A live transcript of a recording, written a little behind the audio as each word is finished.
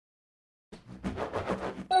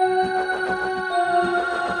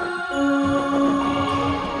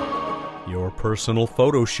personal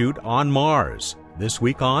photo shoot on Mars. This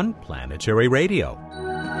week on Planetary Radio.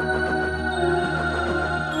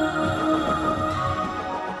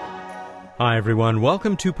 Hi everyone,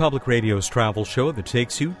 welcome to Public Radio's travel show that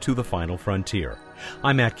takes you to the final frontier.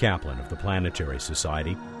 I'm Matt Kaplan of the Planetary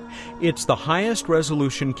Society. It's the highest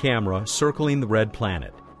resolution camera circling the red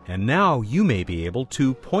planet, and now you may be able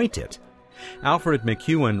to point it. Alfred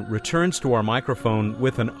McEwen returns to our microphone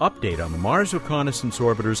with an update on the Mars Reconnaissance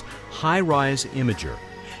Orbiter's HiRISE Imager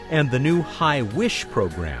and the new HiWish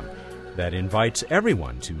program that invites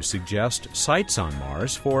everyone to suggest sites on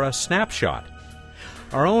Mars for a snapshot.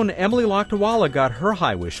 Our own Emily Lakdawalla got her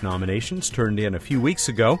HiWish nominations turned in a few weeks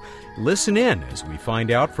ago. Listen in as we find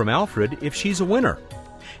out from Alfred if she's a winner.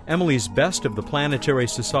 Emily's Best of the Planetary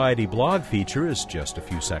Society blog feature is just a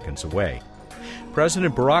few seconds away.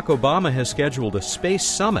 President Barack Obama has scheduled a space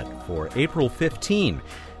summit for April 15.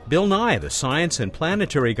 Bill Nye, the science and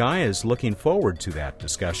planetary guy, is looking forward to that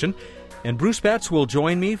discussion. And Bruce Betts will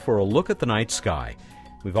join me for a look at the night sky.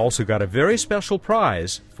 We've also got a very special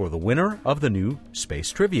prize for the winner of the new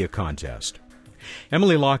Space Trivia Contest.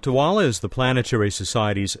 Emily Lakdawalla is the Planetary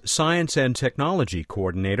Society's Science and Technology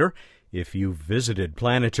Coordinator. If you've visited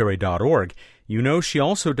planetary.org, you know she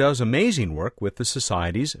also does amazing work with the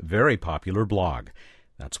Society's very popular blog.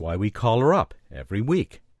 That's why we call her up every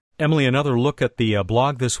week. Emily, another look at the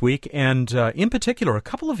blog this week, and in particular, a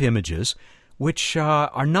couple of images which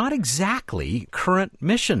are not exactly current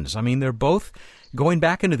missions. I mean, they're both going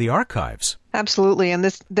back into the archives. Absolutely, and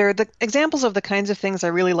they're the examples of the kinds of things I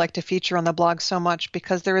really like to feature on the blog so much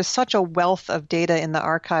because there is such a wealth of data in the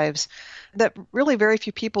archives that really very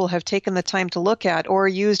few people have taken the time to look at or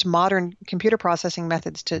used modern computer processing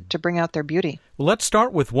methods to bring out their beauty. Well, let's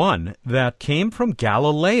start with one that came from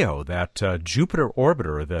Galileo, that Jupiter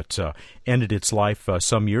orbiter that ended its life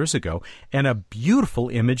some years ago, and a beautiful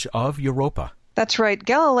image of Europa. That's right.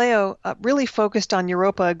 Galileo really focused on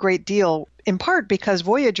Europa a great deal, in part because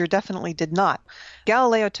Voyager definitely did not.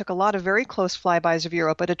 Galileo took a lot of very close flybys of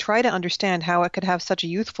Europa to try to understand how it could have such a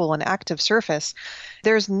youthful and active surface.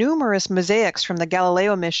 There's numerous mosaics from the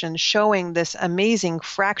Galileo mission showing this amazing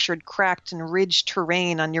fractured, cracked, and ridged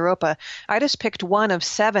terrain on Europa. I just picked one of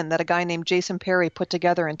 7 that a guy named Jason Perry put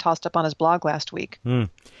together and tossed up on his blog last week.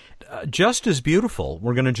 Just as beautiful,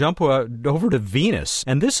 we're going to jump over to Venus,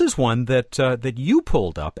 and this is one that you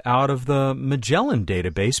pulled up out of the Magellan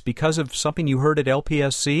database because of something you heard at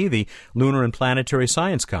LPSC, the Lunar and Planetary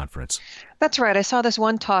Science Conference. That's right. I saw this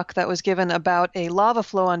one talk that was given about a lava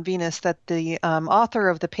flow on Venus that the author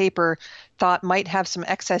of the paper thought might have some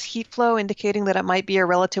excess heat flow, indicating that it might be a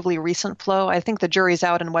relatively recent flow. I think the jury's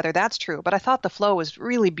out on whether that's true, but I thought the flow was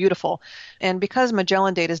really beautiful. And because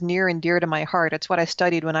Magellan Date is near and dear to my heart, it's what I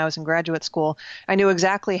studied when I was in graduate school, I knew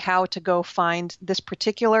exactly how to go find this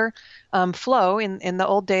particular flow in the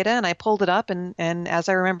old data, and I pulled it up, and as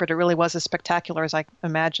I remembered, it really was as spectacular as I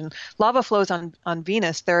imagined. Lava flows on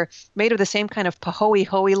Venus, they're made of the same kind of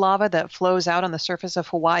Pahoehoe lava that flows out on the surface of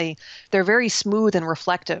Hawaii. They're very smooth and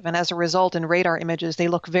reflective, and as a result, in radar images, they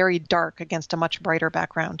look very dark against a much brighter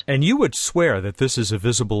background. And you would swear that this is a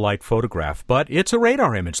visible light photograph, but it's a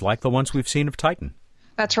radar image like the ones we've seen of Titan.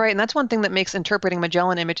 That's right, and that's one thing that makes interpreting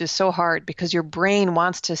Magellan images so hard, because your brain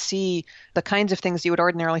wants to see the kinds of things you would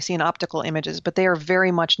ordinarily see in optical images, but they are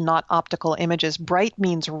very much not optical images. Bright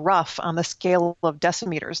means rough on the scale of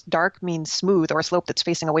decimeters. Dark means smooth or a slope that's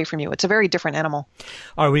facing away from you. It's a very different animal.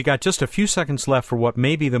 All right, we got just a few seconds left for what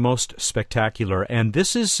may be the most spectacular, and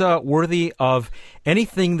this is worthy of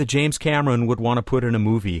anything that James Cameron would want to put in a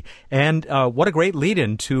movie. And what a great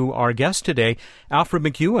lead-in to our guest today, Alfred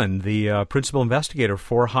McEwen, the principal investigator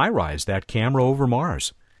for HiRISE, that camera over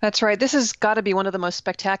Mars. That's right. This has got to be one of the most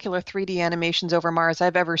spectacular 3D animations over Mars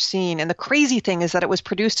I've ever seen. And the crazy thing is that it was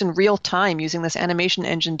produced in real time using this animation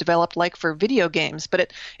engine developed like for video games.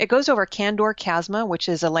 But it goes over Candor Chasma, which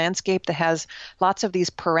is a landscape that has lots of these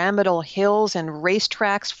pyramidal hills and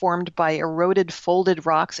racetracks formed by eroded, folded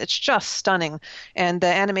rocks. It's just stunning. And the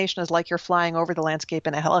animation is like you're flying over the landscape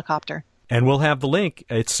in a helicopter. And we'll have the link.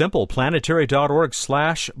 It's simple.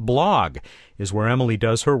 Planetary.org/blog is where Emily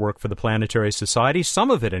does her work for the Planetary Society, some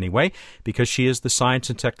of it anyway, because she is the Science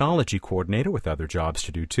and Technology Coordinator with other jobs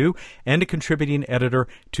to do too, and a contributing editor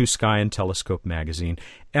to Sky and Telescope magazine.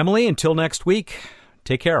 Emily, until next week,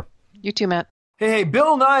 take care. You too, Matt. Hey,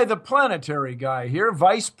 Bill Nye, the planetary guy here,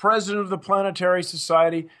 Vice President of the Planetary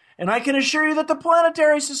Society. And I can assure you that the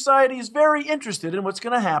Planetary Society is very interested in what's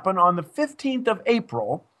going to happen on the 15th of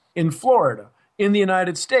April in Florida, in the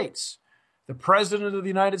United States. The President of the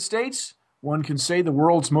United States, one can say the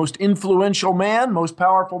world's most influential man, most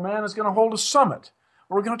powerful man, is going to hold a summit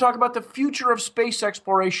We're going to talk about the future of space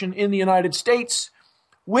exploration in the United States,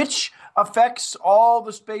 which affects all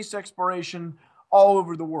the space exploration all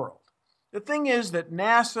over the world. The thing is that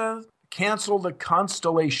NASA canceled the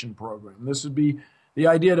Constellation program. This would be the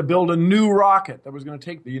idea to build a new rocket that was going to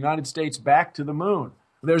take the United States back to the moon.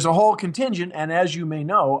 There's a whole contingent, and as you may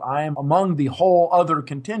know, I am among the whole other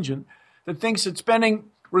contingent that thinks that spending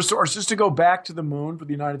resources to go back to the moon for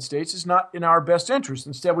the United States is not in our best interest.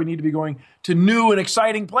 Instead, we need to be going to new and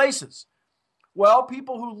exciting places. Well,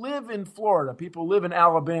 people who live in Florida, people who live in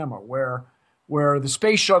Alabama, where the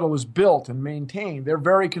space shuttle was built and maintained, they're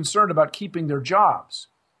very concerned about keeping their jobs.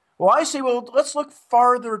 Well, I say, let's look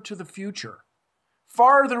farther to the future.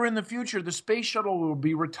 Farther in the future, the space shuttle will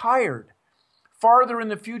be retired. Farther in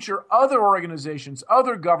the future, other organizations,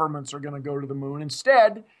 other governments are going to go to the moon.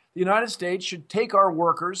 Instead, the United States should take our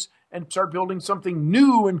workers and start building something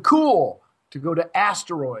new and cool to go to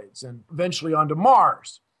asteroids and eventually onto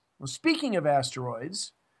Mars. Well, speaking of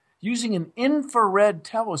asteroids, using an infrared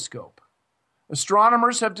telescope,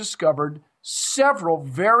 astronomers have discovered several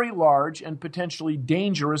very large and potentially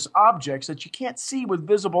dangerous objects that you can't see with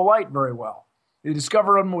visible light very well. They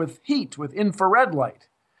discover them with heat, with infrared light.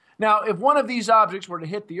 Now, if one of these objects were to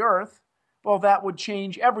hit the Earth, well, that would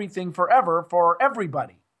change everything forever for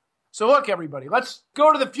everybody. So look, everybody, let's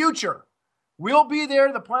go to the future. We'll be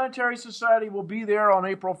there. The Planetary Society will be there on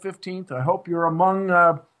April 15th. I hope you're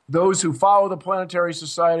among those who follow the Planetary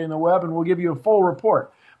Society on the web, and we'll give you a full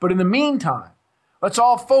report. But in the meantime, let's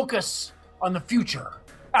all focus on the future,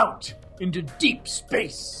 out into deep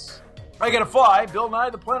space. I gotta fly, Bill Nye,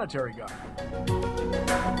 the Planetary Guy.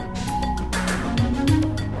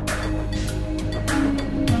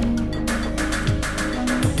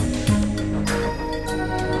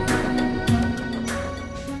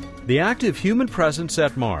 The active human presence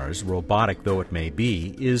at Mars, robotic though it may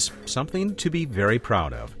be, is something to be very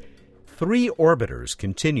proud of. 3 orbiters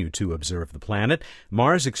continue to observe the planet: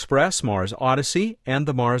 Mars Express, Mars Odyssey, and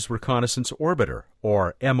the Mars Reconnaissance Orbiter,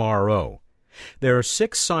 or MRO. There are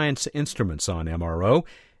 6 science instruments on MRO,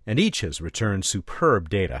 and each has returned superb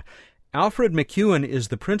data. Alfred McEwen is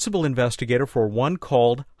the principal investigator for one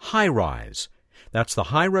called HiRISE. That's the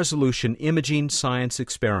High Resolution Imaging Science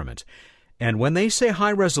Experiment. And when they say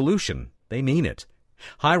high resolution, they mean it.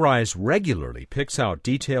 HiRISE regularly picks out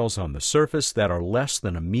details on the surface that are less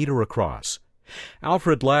than a meter across.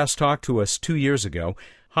 Alfred last talked to us 2 years ago.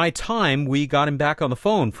 High time we got him back on the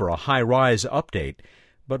phone for a HiRISE update.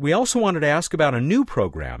 But we also wanted to ask about a new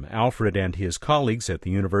program Alfred and his colleagues at the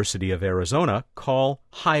University of Arizona call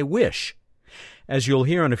HiWish. As you'll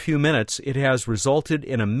hear in a few minutes, it has resulted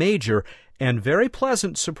in a major and very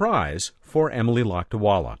pleasant surprise for Emily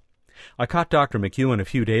Lakdawalla. I caught Dr. McEwen a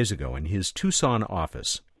few days ago in his Tucson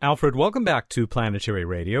office. Alfred, welcome back to Planetary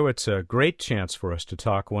Radio. It's a great chance for us to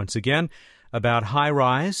talk once again about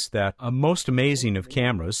HiRISE, that most amazing of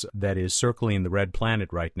cameras that is circling the red planet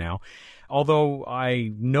right now. Although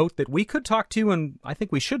I note that we could talk to you, and I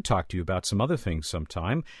think we should talk to you about some other things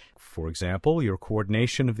sometime. For example, your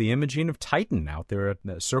coordination of the imaging of Titan out there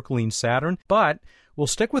circling Saturn. But we'll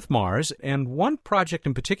stick with Mars, and one project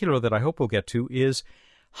in particular that I hope we'll get to is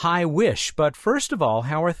HiWish. But first of all,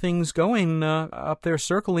 how are things going up there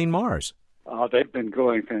circling Mars? They've been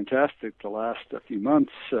going fantastic the last few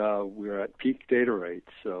months. We're at peak data rates,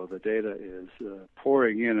 so the data is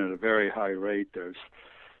pouring in at a very high rate. There's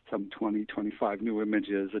some 20, 25 new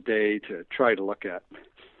images a day to try to look at.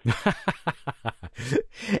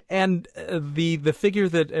 And the figure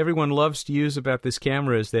that everyone loves to use about this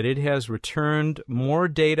camera is that it has returned more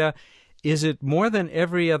data. Is it more than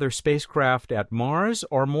every other spacecraft at Mars,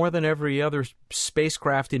 or more than every other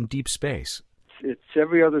spacecraft in deep space? It's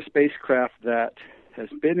every other spacecraft that has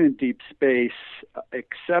been in deep space,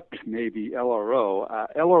 except maybe LRO.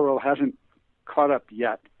 LRO hasn't caught up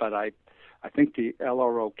yet, but I think the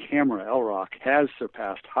LRO camera, LROC, has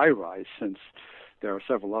surpassed HiRISE, since there are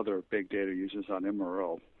several other big data users on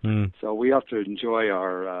MRO. So we have to enjoy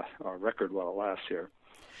our record while it lasts here.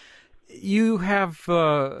 You have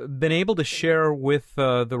been able to share with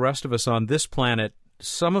the rest of us on this planet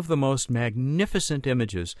some of the most magnificent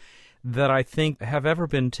images that I think have ever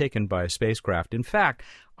been taken by a spacecraft. In fact,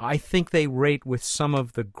 I think they rate with some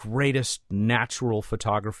of the greatest natural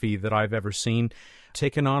photography that I've ever seen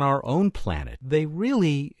taken on our own planet. They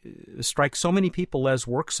really strike so many people as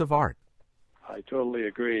works of art. I totally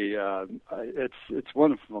agree. It's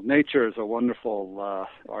wonderful. Nature is a wonderful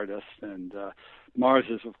artist, and Mars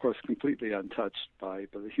is, of course, completely untouched by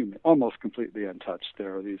the human, almost completely untouched.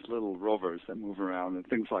 There are these little rovers that move around and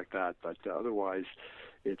things like that, but otherwise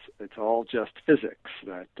it's all just physics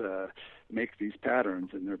that make these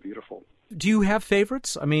patterns, and they're beautiful. Do you have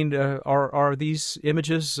favorites? I mean, are these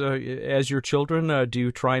images, as your children, do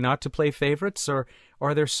you try not to play favorites, or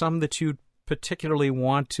are there some that you particularly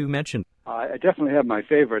want to mention? I definitely have my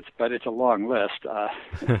favorites, but it's a long list. I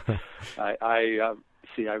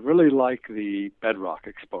really like the bedrock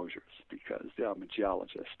exposures because I'm a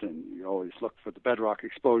geologist, and you always look for the bedrock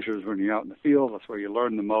exposures when you're out in the field. That's where you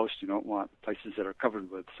learn the most. You don't want places that are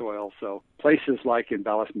covered with soil. So places like in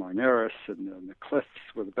Valles Marineris and the cliffs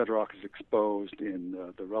where the bedrock is exposed, in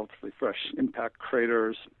the relatively fresh impact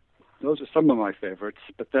craters, those are some of my favorites.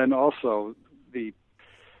 But then also the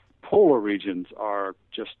polar regions are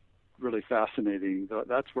just really fascinating.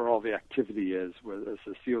 That's where all the activity is, where there's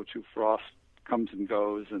the CO2 frost comes and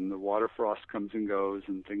goes, and the water frost comes and goes,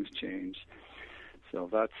 and things change. So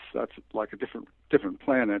that's like a different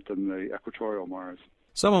planet than the equatorial Mars.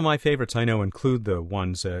 Some of my favorites I know include the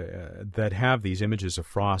ones that have these images of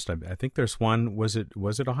frost. I think there's one. Was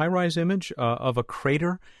it a high-rise image of a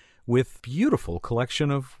crater with beautiful collection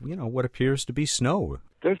of what appears to be snow?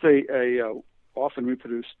 There's a often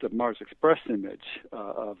reproduced Mars Express image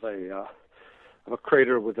of a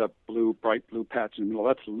crater with a bright blue patch in the middle.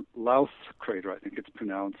 That's Louth crater, I think it's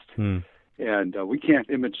pronounced. And we can't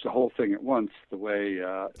image the whole thing at once the way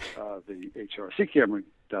the HRC camera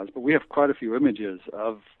does, but we have quite a few images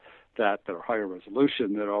of that are higher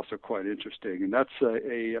resolution that are also quite interesting. And that's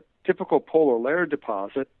a typical polar layer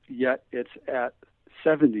deposit, yet it's at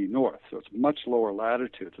 70 north, so it's much lower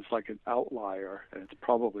latitudes. It's like an outlier, and it's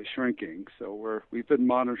probably shrinking. So we've been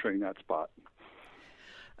monitoring that spot.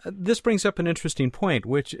 This brings up an interesting point,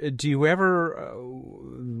 which do you ever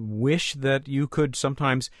wish that you could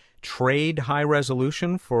sometimes trade high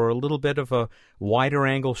resolution for a little bit of a wider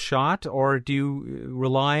angle shot, or do you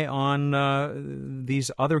rely on these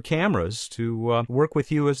other cameras to work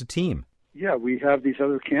with you as a team? Yeah, we have these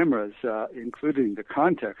other cameras, including the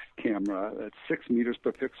Context camera at 6 meters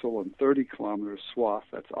per pixel and 30 kilometer swath.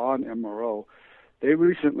 That's on MRO. They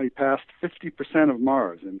recently passed 50% of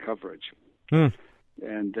Mars in coverage. And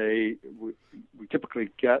we typically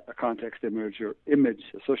get a context image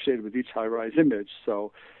associated with each high-rise image.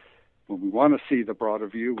 So when we want to see the broader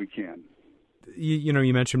view, we can.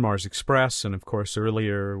 You mentioned Mars Express, and of course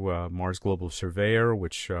earlier Mars Global Surveyor,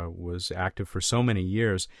 which was active for so many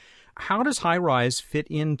years. How does HiRISE fit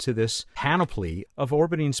into this panoply of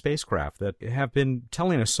orbiting spacecraft that have been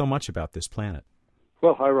telling us so much about this planet?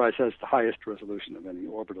 Well, HiRISE has the highest resolution of any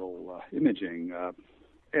orbital imaging,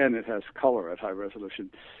 and it has color at high resolution.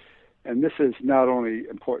 And this is not only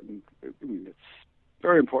important, it's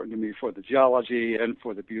very important to me for the geology and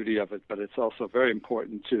for the beauty of it, but it's also very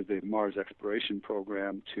important to the Mars exploration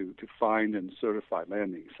program to find and certify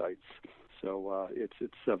landing sites. So it's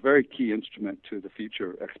a very key instrument to the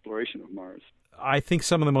future exploration of Mars. I think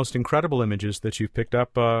some of the most incredible images that you've picked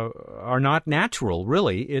up are not natural,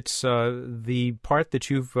 really. It's the part that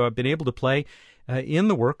you've been able to play in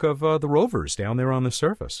the work of the rovers down there on the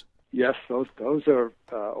surface. Yes, those are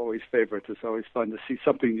always favorites. It's always fun to see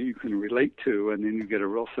something that you can relate to, and then you get a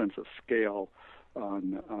real sense of scale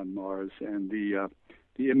on Mars. And the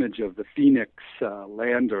image of the Phoenix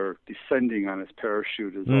lander descending on its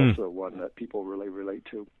parachute is also one that people really relate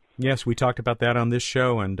to. Yes, we talked about that on this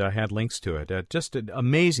show and had links to it. Just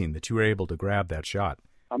amazing that you were able to grab that shot.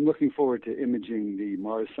 I'm looking forward to imaging the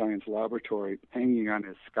Mars Science Laboratory hanging on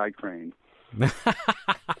his sky crane.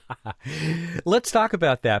 Let's talk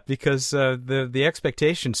about that, because the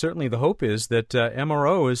expectation, certainly the hope, is that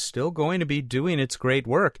MRO is still going to be doing its great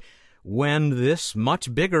work when this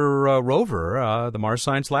much bigger rover, the Mars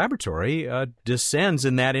Science Laboratory, descends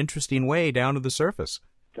in that interesting way down to the surface.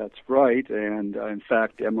 That's right, and in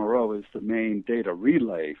fact, MRO is the main data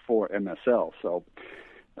relay for MSL, so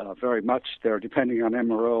very much they're depending on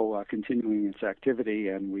MRO continuing its activity,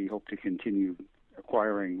 and we hope to continue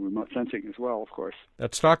acquiring remote sensing as well, of course.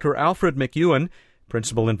 That's Dr. Alfred McEwen,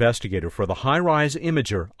 Principal Investigator for the HiRISE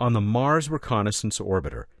Imager on the Mars Reconnaissance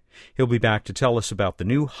Orbiter. He'll be back to tell us about the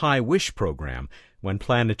new HiWish program when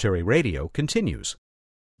Planetary Radio continues.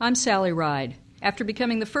 I'm Sally Ride. After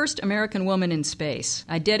becoming the first American woman in space,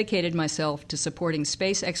 I dedicated myself to supporting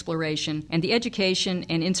space exploration and the education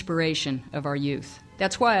and inspiration of our youth.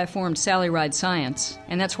 That's why I formed Sally Ride Science,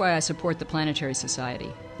 and that's why I support the Planetary Society.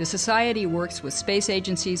 The Society works with space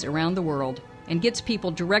agencies around the world and gets people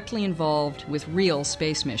directly involved with real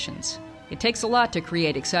space missions. It takes a lot to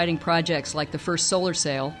create exciting projects like the first solar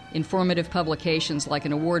sail, informative publications like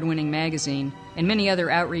an award-winning magazine, and many other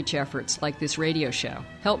outreach efforts like this radio show.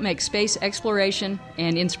 Help make space exploration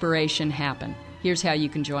and inspiration happen. Here's how you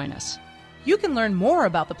can join us. You can learn more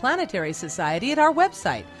about the Planetary Society at our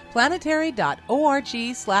website,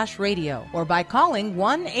 planetary.org/radio, or by calling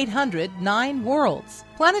 1-800-9-WORLDS.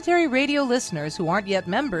 Planetary Radio listeners who aren't yet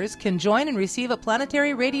members can join and receive a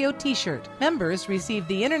Planetary Radio t-shirt. Members receive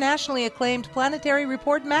the internationally acclaimed Planetary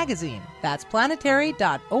Report magazine. That's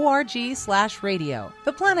planetary.org/radio.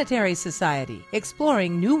 The Planetary Society,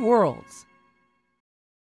 exploring new worlds.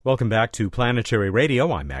 Welcome back to Planetary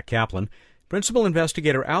Radio. I'm Matt Kaplan. Principal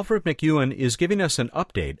Investigator Alfred McEwen is giving us an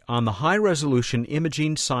update on the High-Resolution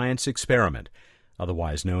Imaging Science Experiment,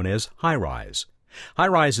 otherwise known as HiRISE.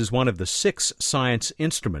 HiRISE is one of the 6 science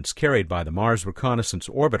instruments carried by the Mars Reconnaissance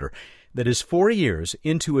Orbiter that is 4 years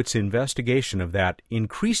into its investigation of that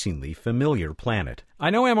increasingly familiar planet. I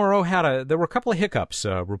know MRO there were a couple of hiccups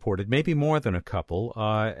reported, maybe more than a couple.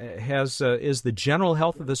 Is the general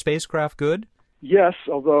health of the spacecraft good? Yes,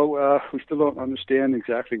 although we still don't understand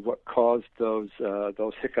exactly what caused those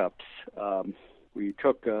hiccups. We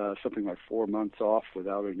took something like 4 months off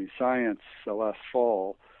without any science last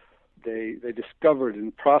fall. They discovered, in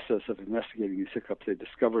the process of investigating these hiccups, they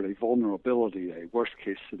discovered a vulnerability, a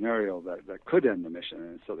worst-case scenario that could end the mission,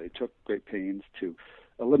 and so they took great pains to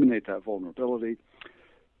eliminate that vulnerability.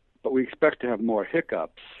 But we expect to have more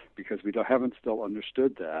hiccups because we haven't still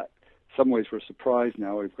understood that. In some ways, we're surprised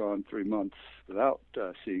now we've gone 3 months without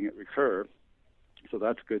seeing it recur, so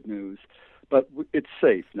that's good news. But it's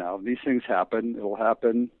safe now. These things happen. It'll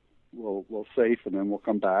happen. We'll safe, and then we'll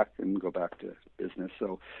come back and go back to business.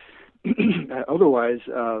 So otherwise,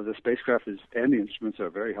 the spacecraft and the instruments are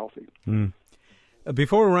very healthy.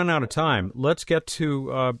 Before we run out of time, let's get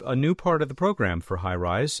to a new part of the program for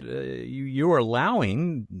HiRISE. You are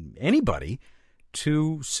allowing anybody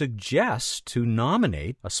to suggest, to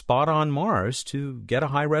nominate a spot on Mars to get a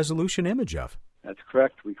high-resolution image of. That's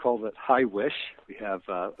correct. We call it HiWish. We have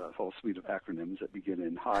a whole suite of acronyms that begin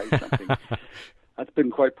in high something. That's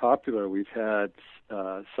been quite popular. We've had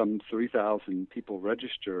some 3,000 people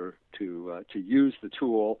register to use the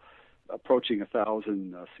tool, approaching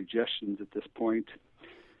 1,000 suggestions at this point.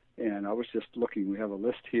 And I was just looking, we have a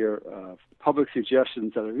list here of public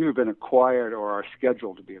suggestions that have either been acquired or are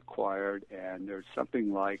scheduled to be acquired, and there's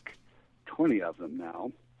something like 20 of them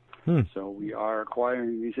now. So we are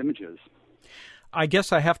acquiring these images. I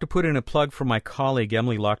guess I have to put in a plug for my colleague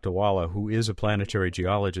Emily Lakdawala, who is a planetary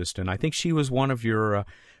geologist, and I think she was one of your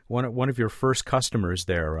first customers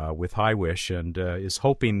there with HiWish, and is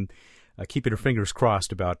hoping, keeping her fingers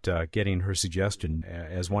crossed about getting her suggestion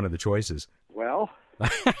as one of the choices. Well,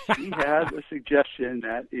 she has a suggestion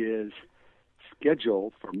that is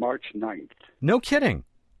scheduled for March 9th. No kidding.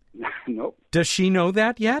 Nope. Does she know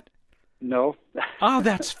that yet? No. Oh,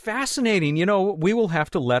 that's fascinating. We will have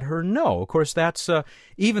to let her know. Of course, that's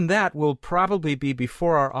even that will probably be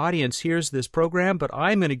before our audience hears this program, but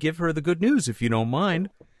I'm going to give her the good news if you don't mind.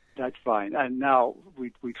 That's fine. And now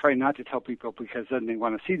we try not to tell people because then they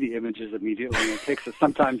want to see the images immediately. And it takes us,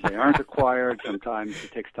 sometimes they aren't acquired. Sometimes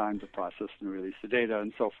it takes time to process and release the data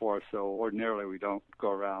and so forth. So ordinarily we don't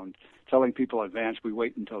go around telling people in advance. We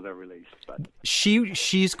wait until they're released. But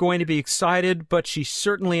she's going to be excited, but she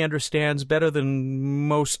certainly understands better than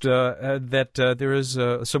most that there is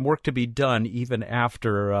some work to be done even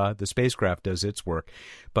after the spacecraft does its work.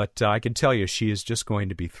 But I can tell you she is just going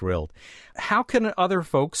to be thrilled. How can other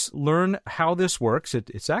folks learn how this works?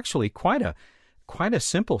 It's actually quite a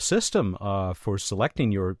simple system for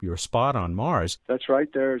selecting your spot on Mars. That's right.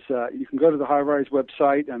 There's you can go to the HiRISE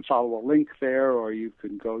website and follow a link there, or you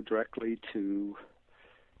can go directly to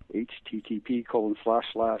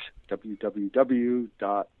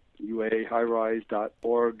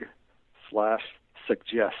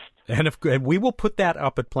http://www.uahirise.org/suggest. And we will put that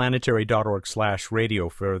up at planetary.org/radio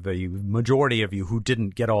for the majority of you who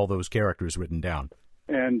didn't get all those characters written down.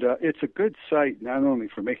 And it's a good site not only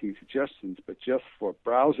for making suggestions, but just for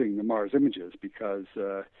browsing the Mars images, because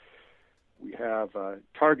we have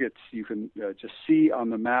targets. You can just see on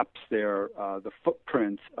the maps there the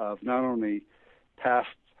footprints of not only past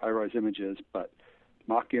HiRISE images, but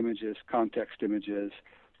mock images, context images.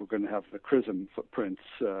 We're going to have the CRISM footprints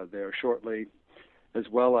there shortly, as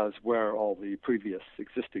well as where all the previous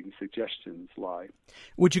existing suggestions lie.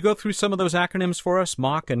 Would you go through some of those acronyms for us,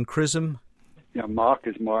 MOC and CRISM? Yeah, MOC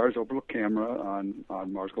is Mars Orbital Camera on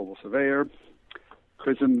Mars Global Surveyor.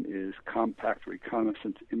 CRISM is Compact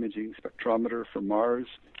Reconnaissance Imaging Spectrometer for Mars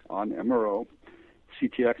on MRO.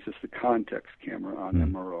 CTX is the Context Camera on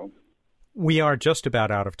MRO. We are just about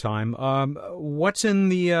out of time. What's in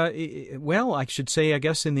the, I should say, I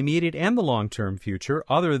guess, in the immediate and the long-term future,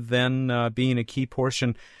 other than being a key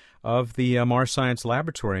portion of the Mars Science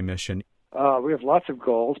Laboratory mission? We have lots of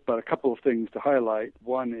goals, but a couple of things to highlight.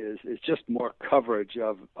 One is just more coverage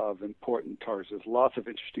of important targets. There's lots of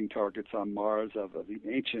interesting targets on Mars, of the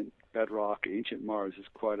ancient bedrock. Ancient Mars is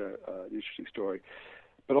quite an interesting story.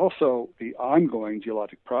 But also the ongoing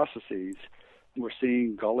geologic processes. We're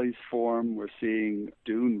seeing gullies form. We're seeing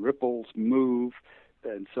dune ripples move.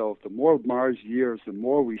 And so the more Mars years, the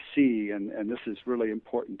more we see, and this is really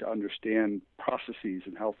important to understand processes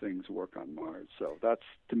and how things work on Mars. So that's,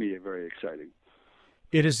 to me, very exciting.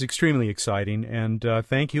 It is extremely exciting, and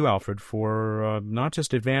thank you, Alfred, for not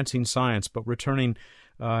just advancing science, but returning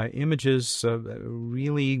images,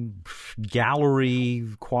 really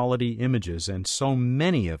gallery-quality images, and so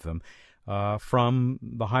many of them from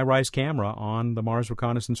the HiRISE camera on the Mars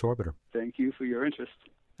Reconnaissance Orbiter. Thank you for your interest.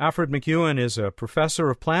 Alfred McEwen is a professor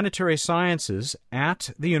of planetary sciences at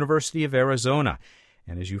the University of Arizona.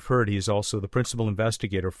 And as you've heard, he is also the principal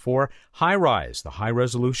investigator for HiRISE, the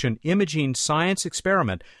high-resolution imaging science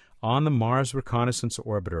experiment on the Mars Reconnaissance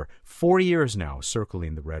Orbiter. 4 years now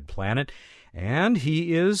circling the red planet. And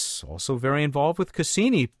he is also very involved with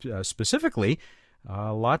Cassini, specifically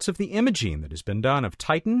lots of the imaging that has been done of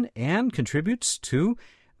Titan, and contributes to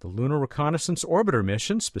the Lunar Reconnaissance Orbiter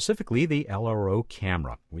mission, specifically the LRO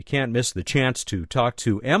camera. We can't miss the chance to talk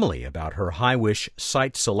to Emily about her HiWish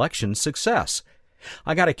site selection success.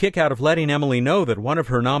 I got a kick out of letting Emily know that one of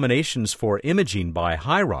her nominations for imaging by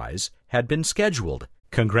HiRISE had been scheduled.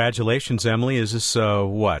 Congratulations, Emily. Is this, a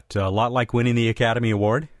lot like winning the Academy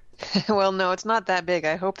Award? Well, no, it's not that big.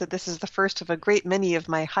 I hope that this is the first of a great many of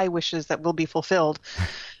my high wishes that will be fulfilled.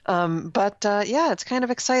 Yeah, it's kind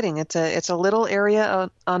of exciting. It's a little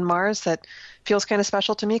area on Mars that feels kind of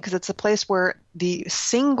special to me because it's a place where the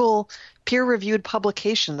single peer-reviewed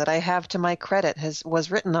publication that I have to my credit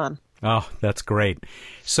was written on. Oh, that's great.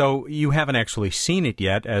 So you haven't actually seen it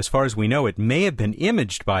yet. As far as we know, it may have been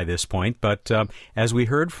imaged by this point, but as we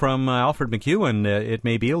heard from Alfred McEwen, it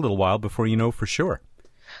may be a little while before you know for sure.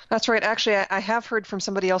 That's right. Actually, I have heard from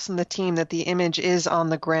somebody else in the team that the image is on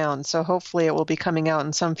the ground, so hopefully it will be coming out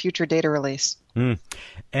in some future data release.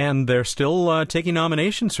 And they're still taking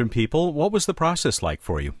nominations from people. What was the process like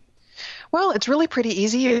for you? Well, it's really pretty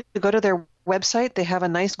easy. You go to their website. They have a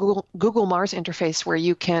nice Google Mars interface where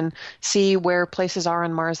you can see where places are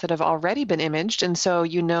on Mars that have already been imaged, and so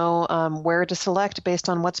you know where to select based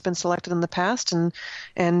on what's been selected in the past, and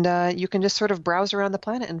you can just sort of browse around the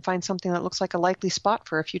planet and find something that looks like a likely spot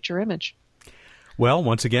for a future image. Well,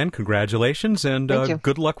 once again, congratulations, and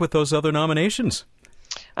good luck with those other nominations.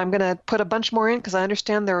 I'm going to put a bunch more in because I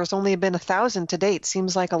understand there has only been 1,000 to date.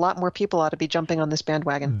 Seems like a lot more people ought to be jumping on this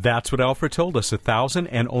bandwagon. That's what Alfred told us, 1,000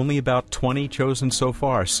 and only about 20 chosen so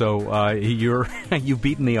far. So you've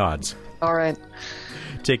beaten the odds. All right.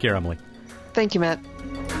 Take care, Emily. Thank you, Matt.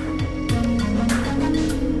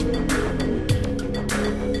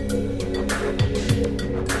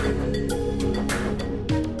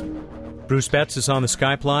 Bruce Betts is on the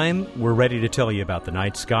Skype line. We're ready to tell you about the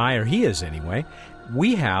night sky, or he is anyway.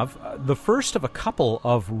 We have the first of a couple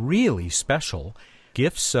of really special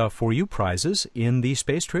gifts for you prizes in the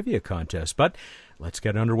Space Trivia Contest. But let's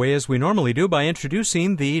get underway as we normally do by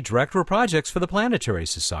introducing the Director of Projects for the Planetary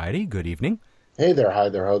Society. Good evening. Hey there, hi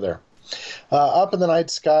there, ho there. Up in the night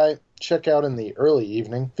sky, check out in the early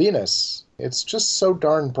evening, Venus. It's just so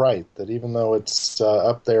darn bright that even though it's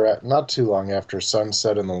up there at not too long after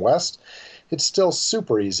sunset in the west, it's still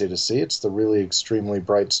super easy to see. It's the really extremely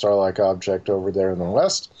bright star-like object over there in the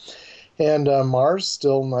west. And Mars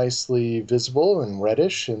still nicely visible and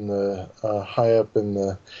reddish in the high up in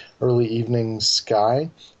the early evening sky.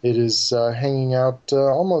 It is hanging out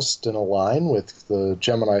almost in a line with the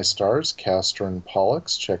Gemini stars, Castor and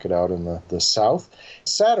Pollux. Check it out in the south.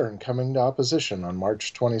 Saturn coming to opposition on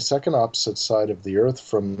March 22nd, opposite side of the Earth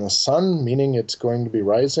from the Sun, meaning it's going to be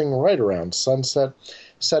rising right around sunset,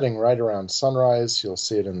 setting right around sunrise. You'll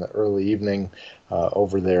see it in the early evening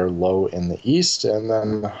over there low in the east, and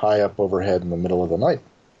then high up overhead in the middle of the night.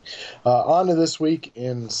 On to this week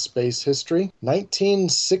in space history.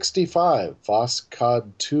 1965,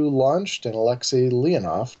 Voskhod 2 launched, and Alexei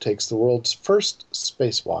Leonov takes the world's first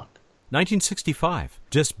spacewalk. 1965,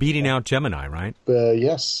 just beating out Gemini, right?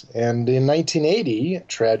 Yes, and in 1980,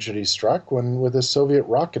 tragedy struck with a Soviet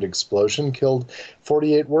rocket explosion killed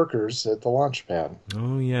 48 workers at the launch pad.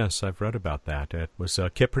 Oh, yes, I've read about that. It was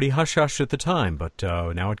kept pretty hush-hush at the time, but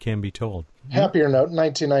now it can be told. Happier note,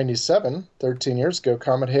 1997, 13 years ago,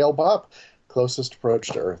 Comet Hale-Bopp, closest approach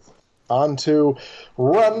to Earth. On to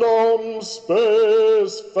Random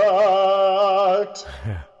Space Fact.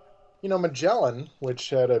 You know, Magellan, which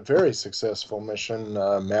had a very successful mission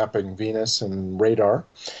mapping Venus and radar,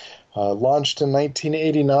 Launched in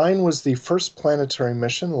 1989, was the first planetary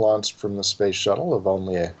mission launched from the space shuttle of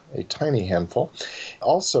only a tiny handful.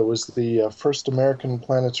 Also was the first American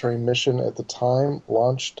planetary mission at the time,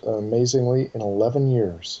 launched amazingly in 11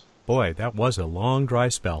 years. Boy, that was a long dry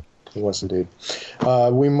spell. It was indeed.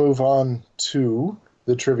 We move on to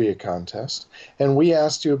the trivia contest, and we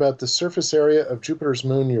asked you about the surface area of Jupiter's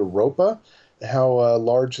moon Europa. How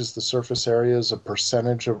large is the surface area as a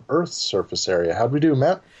percentage of Earth's surface area? How'd we do,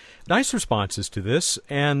 Matt? Nice responses to this,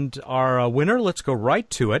 and our winner, let's go right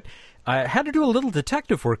to it. I had to do a little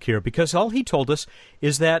detective work here because all he told us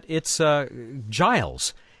is that it's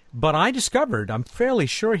Giles. But I discovered, I'm fairly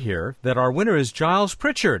sure here, that our winner is Giles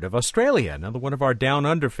Pritchard of Australia, another one of our Down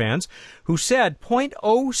Under fans, who said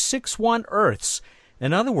 0.061 Earths.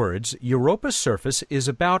 In other words, Europa's surface is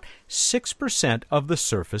about 6% of the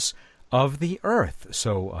surface of the Earth.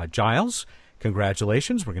 So, Giles,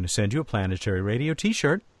 congratulations. We're going to send you a Planetary Radio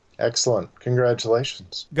t-shirt. Excellent.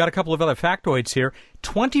 Congratulations. Got a couple of other factoids here.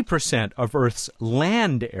 20% of Earth's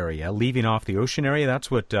land area, leaving off the ocean area,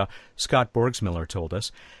 that's what Scott Borgsmiller told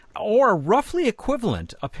us, or roughly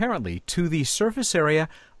equivalent, apparently, to the surface area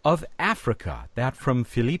of Africa. That from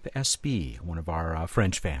Philippe Espy, one of our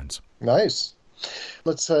French fans. Nice.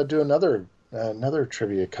 Let's do another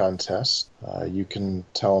trivia contest. You can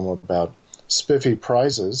tell them about spiffy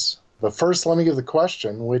prizes. But first, let me give the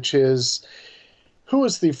question, which is, who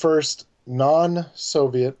was the first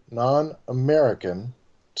non-Soviet, non-American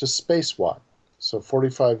to spacewalk? So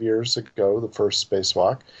 45 years ago, the first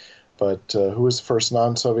spacewalk. But who was the first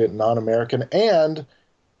non-Soviet, non-American, and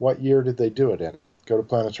what year did they do it in? Go to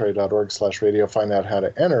planetary.org/radio, find out how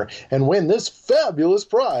to enter, and win this fabulous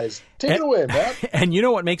prize. Take it away, Matt. And you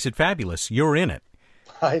know what makes it fabulous? You're in it.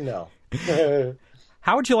 I know.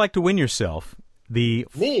 How would you like to win yourself the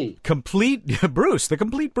complete Bruce, the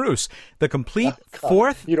complete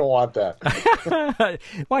fourth? You don't want that.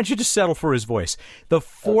 Why don't you just settle for his voice? The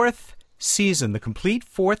fourth season, the complete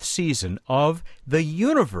fourth season of The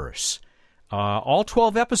Universe. All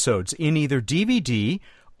 12 episodes in either DVD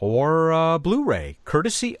or Blu-ray,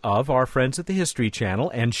 courtesy of our friends at the History Channel.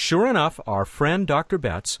 And sure enough, our friend Dr.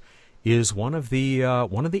 Betts is one of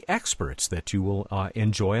the experts that you will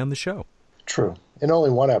enjoy on the show. True. In only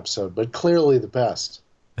one episode, but clearly the best.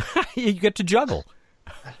 You get to juggle.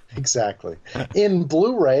 Exactly. In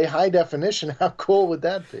Blu-ray, high definition, how cool would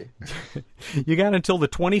that be? You got until the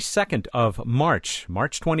 22nd of March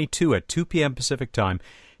 22 at 2 p.m. Pacific Time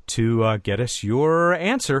to get us your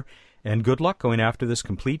answer. And good luck going after this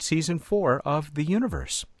complete Season 4 of The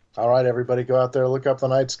Universe. All right, everybody, go out there, look up the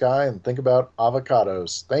night sky, and think about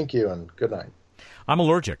avocados. Thank you, and good night. I'm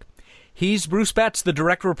allergic. He's Bruce Betts, the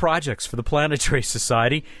Director of Projects for the Planetary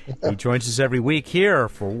Society. He joins us every week here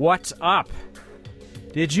for What's Up.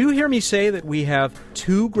 Did you hear me say that we have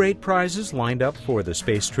 2 great prizes lined up for the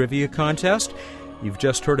Space Trivia Contest? You've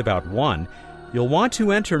just heard about one. You'll want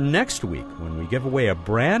to enter next week when we give away a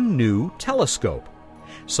brand new telescope.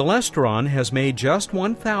 Celestron has made just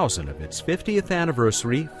 1,000 of its 50th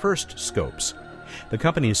anniversary first scopes. The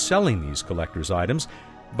company is selling these collector's items,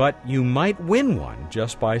 but you might win one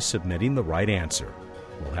just by submitting the right answer.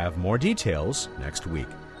 We'll have more details next week.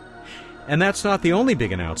 And that's not the only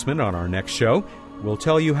big announcement on our next show. We'll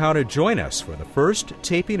tell you how to join us for the first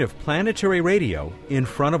taping of Planetary Radio in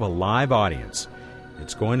front of a live audience.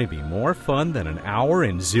 It's going to be more fun than an hour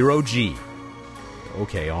in 0G.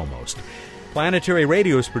 Okay, almost. Planetary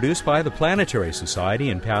Radio is produced by the Planetary Society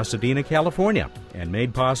in Pasadena, California, and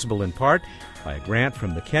made possible in part by a grant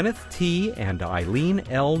from the Kenneth T. and Eileen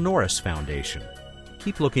L. Norris Foundation.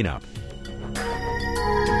 Keep looking up.